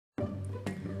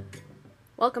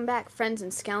Welcome back, friends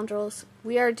and scoundrels.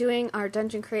 We are doing our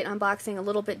Dungeon Crate unboxing a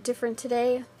little bit different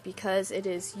today because it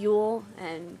is Yule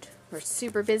and we're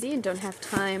super busy and don't have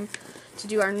time to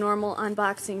do our normal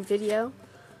unboxing video.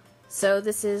 So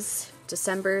this is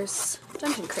December's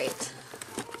Dungeon Crate.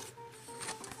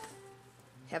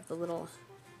 We have the little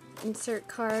insert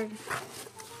card.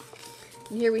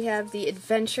 And here we have the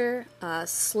adventure,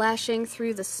 Slashing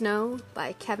Through the Snow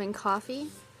by Kevin Coffey.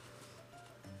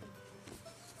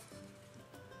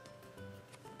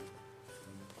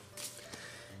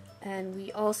 And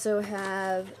we also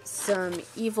have some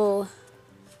evil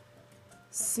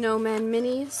snowmen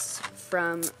minis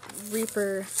from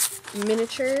Reaper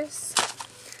Miniatures,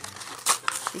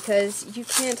 because you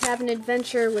can't have an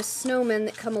adventure with snowmen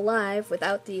that come alive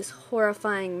without these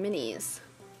horrifying minis.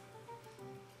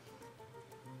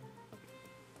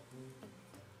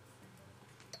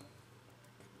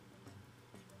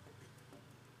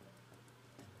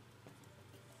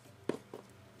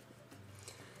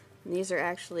 And these are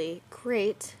actually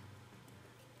great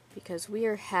because we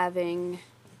are having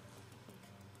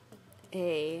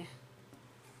a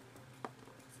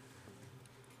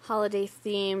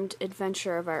holiday-themed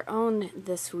adventure of our own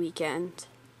this weekend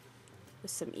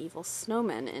with some evil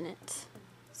snowmen in it.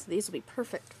 So these will be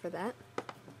perfect for that.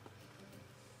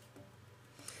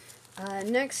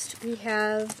 Next we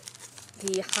have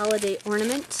the holiday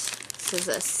ornament. This is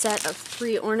a set of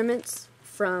 3 ornaments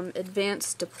from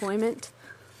Advanced Deployment.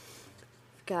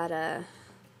 Got a,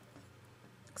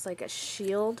 looks like a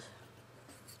shield,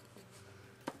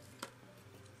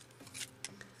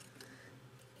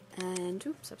 and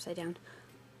oops, upside down,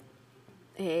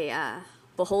 a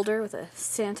beholder with a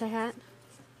Santa hat,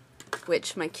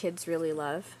 which my kids really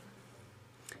love,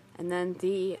 and then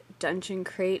the Dungeon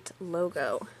Crate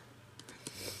logo.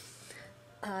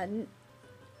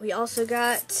 We also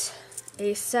got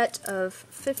a set of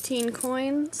 15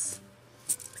 coins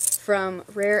from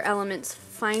Rare Elements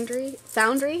Foundry,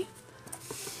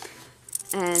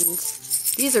 and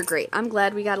these are great. I'm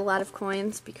glad we got a lot of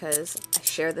coins because I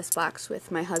share this box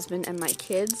with my husband and my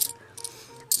kids,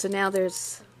 so now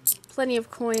there's plenty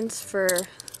of coins certainly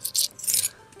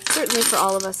for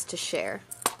all of us to share.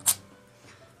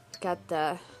 Got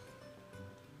the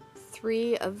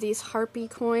 3 of these Harpy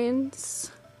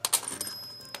coins.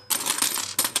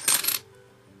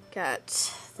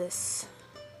 Got this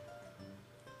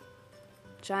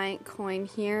giant coin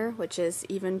here, which is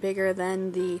even bigger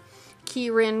than the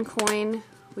Keyrin coin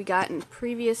we got in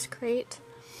previous crate.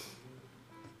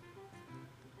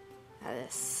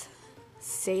 This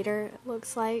satyr, it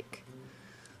looks like.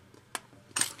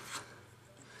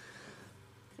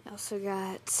 We also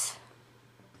got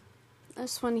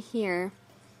this one here,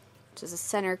 which is a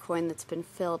center coin that's been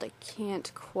filled. I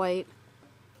can't quite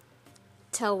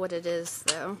tell what it is,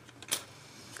 though.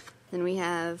 Then we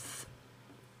have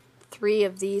 3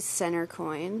 of these center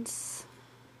coins.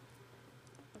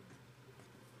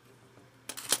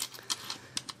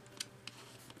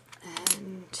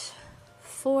 And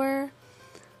 4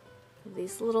 of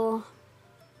these little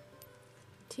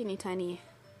teeny tiny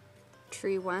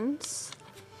tree ones.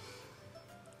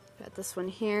 Got this one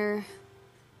here,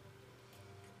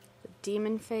 the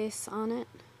demon face on it,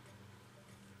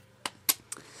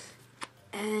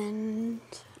 and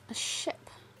a ship.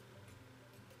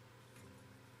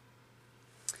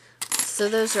 So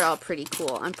those are all pretty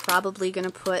cool. I'm probably going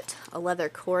to put a leather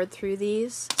cord through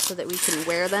these so that we can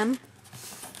wear them,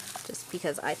 just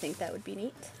because I think that would be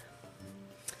neat.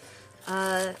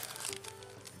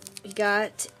 We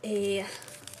got a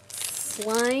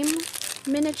slime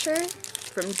miniature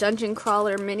from Dungeon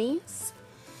Crawler Minis.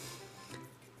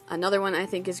 Another one I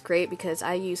think is great because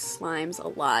I use slimes a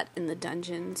lot in the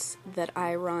dungeons that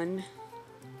I run.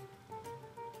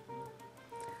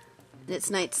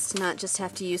 It's nice to not just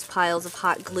have to use piles of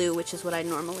hot glue, which is what I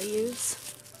normally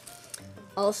use.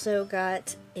 Also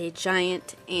got a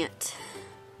giant ant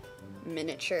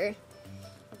miniature.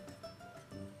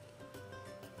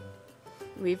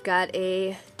 We've got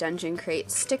a Dungeon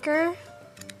Crate sticker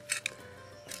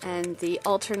and the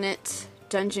alternate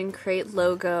Dungeon Crate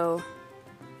logo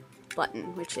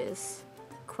button, which is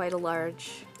quite a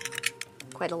large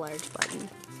button.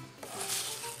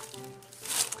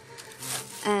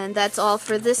 And that's all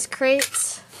for this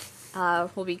crate.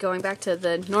 We'll be going back to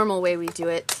the normal way we do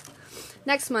it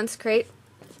next month's crate.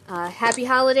 Happy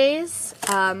holidays.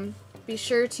 Be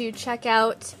sure to check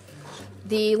out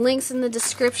the links in the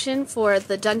description for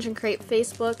the Dungeon Crate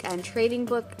Facebook and trading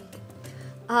book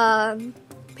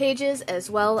pages, as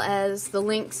well as the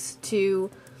links to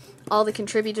all the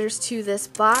contributors to this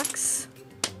box.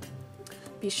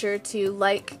 Be sure to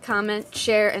like, comment,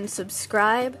 share, and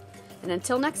subscribe. And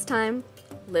until next time,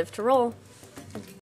 live to roll.